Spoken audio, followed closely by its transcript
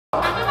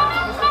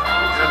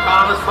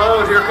Thomas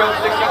mode, here comes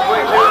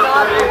 16-22,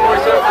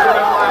 38-47 for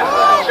the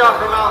last.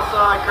 Shot from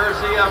outside,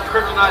 courtesy of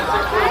Kryptonite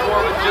 644,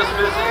 but just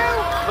missing.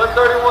 But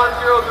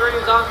 31-03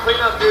 is on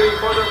cleanup duty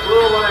for the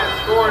Blue Alliance.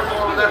 Scoring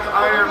for them, that's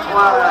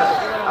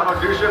Ironclad out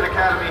of Dushan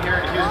Academy here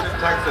in Houston,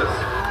 Texas.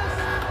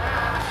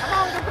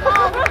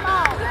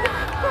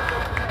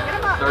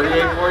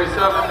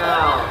 38-47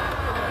 now.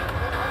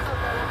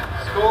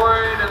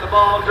 Scoring and the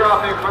ball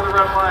dropping for the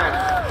Red Alliance.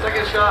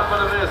 Second shot,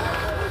 but a miss.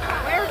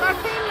 Where's our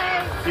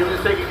teammate? Team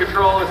is taking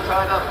control, is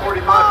tied up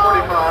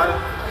 45-45.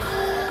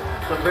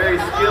 Some very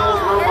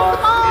skilled robots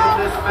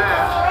in this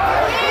match.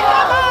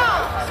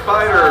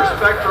 Spider,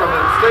 Spectrum,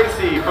 and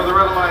Stacy for the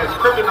Red Alliance.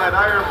 Kryptonite,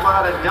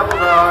 Ironclad, and Devil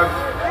Dog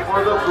for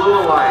the Blue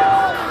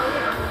Alliance.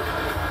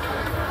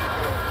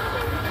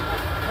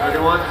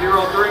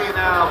 31-03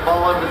 now.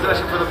 Ball in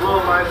possession for the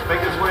Blue Alliance.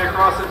 Making its way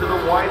across into the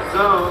white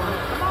zone.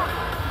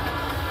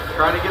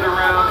 Trying to get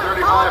around 35-45.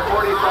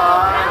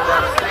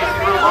 That's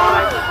Stacy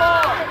Robotics.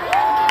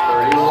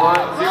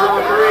 31-03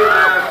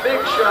 there. Big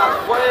shot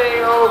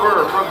way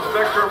over from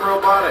Spectrum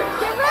Robotics.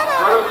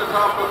 Right over the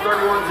top of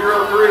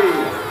 31-03.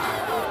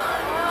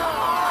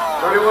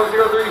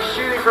 31-03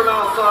 shooting from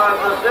outside,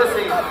 but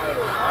missing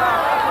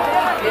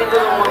into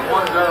the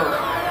 1-1 zone.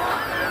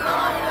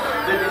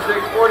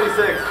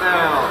 56-46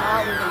 now.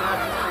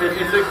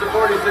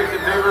 56-46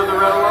 in favor of the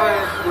Red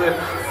Alliance with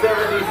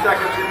 70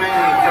 seconds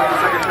remaining. 70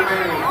 seconds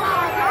remaining.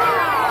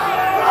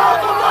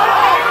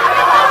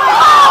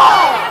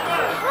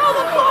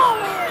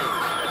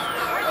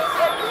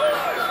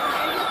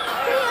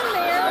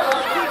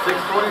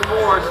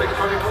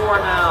 624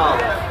 now.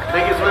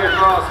 Make his way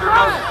across. Here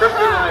comes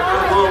Kryptonite for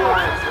the Blue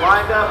Alliance.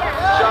 Lined up,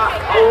 shot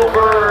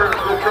over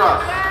the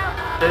truss.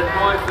 10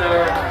 points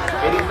there.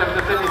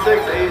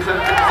 87-56, 87-56.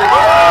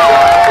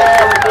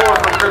 624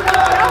 from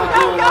Kryptonite for the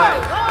Blue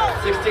Alliance.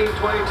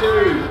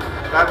 16-22.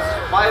 That's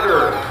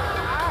Spider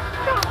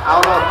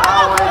out of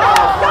Poway,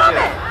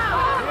 California.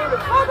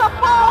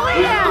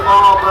 Loses the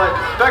ball, but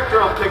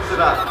Spectrum picks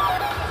it up.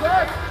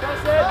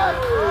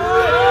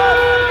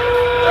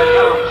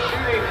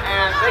 Shooting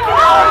and making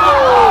it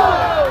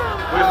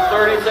with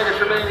 30 seconds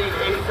remaining.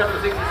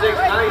 87-66,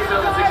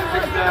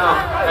 97-66 now.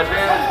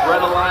 Advantage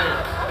Red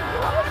Alliance.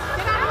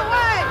 Get out of the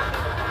way!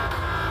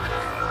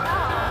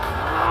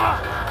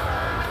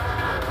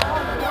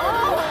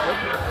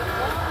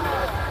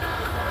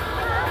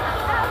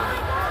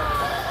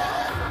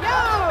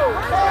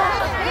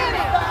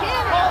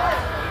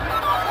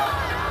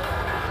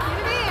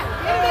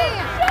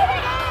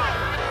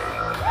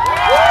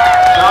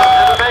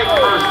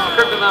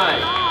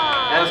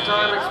 As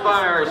time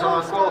expires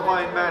on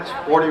qualifying match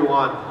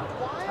 41.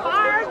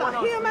 Fire the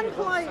human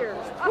players,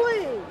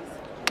 please.